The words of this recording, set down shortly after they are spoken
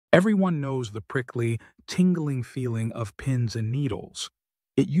Everyone knows the prickly, tingling feeling of pins and needles.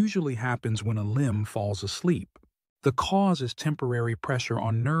 It usually happens when a limb falls asleep. The cause is temporary pressure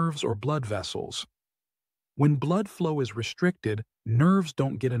on nerves or blood vessels. When blood flow is restricted, nerves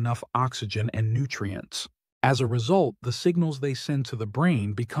don't get enough oxygen and nutrients. As a result, the signals they send to the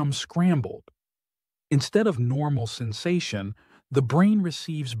brain become scrambled. Instead of normal sensation, the brain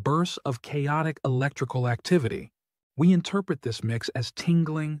receives bursts of chaotic electrical activity. We interpret this mix as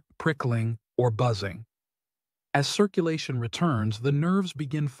tingling, prickling, or buzzing. As circulation returns, the nerves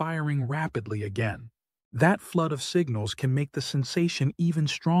begin firing rapidly again. That flood of signals can make the sensation even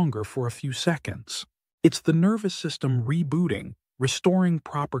stronger for a few seconds. It's the nervous system rebooting, restoring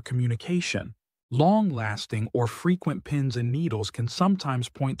proper communication. Long-lasting or frequent pins and needles can sometimes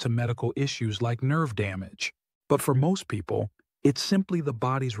point to medical issues like nerve damage. But for most people, it's simply the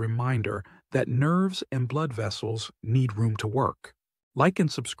body's reminder that nerves and blood vessels need room to work. Like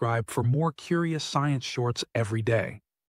and subscribe for more curious science shorts every day.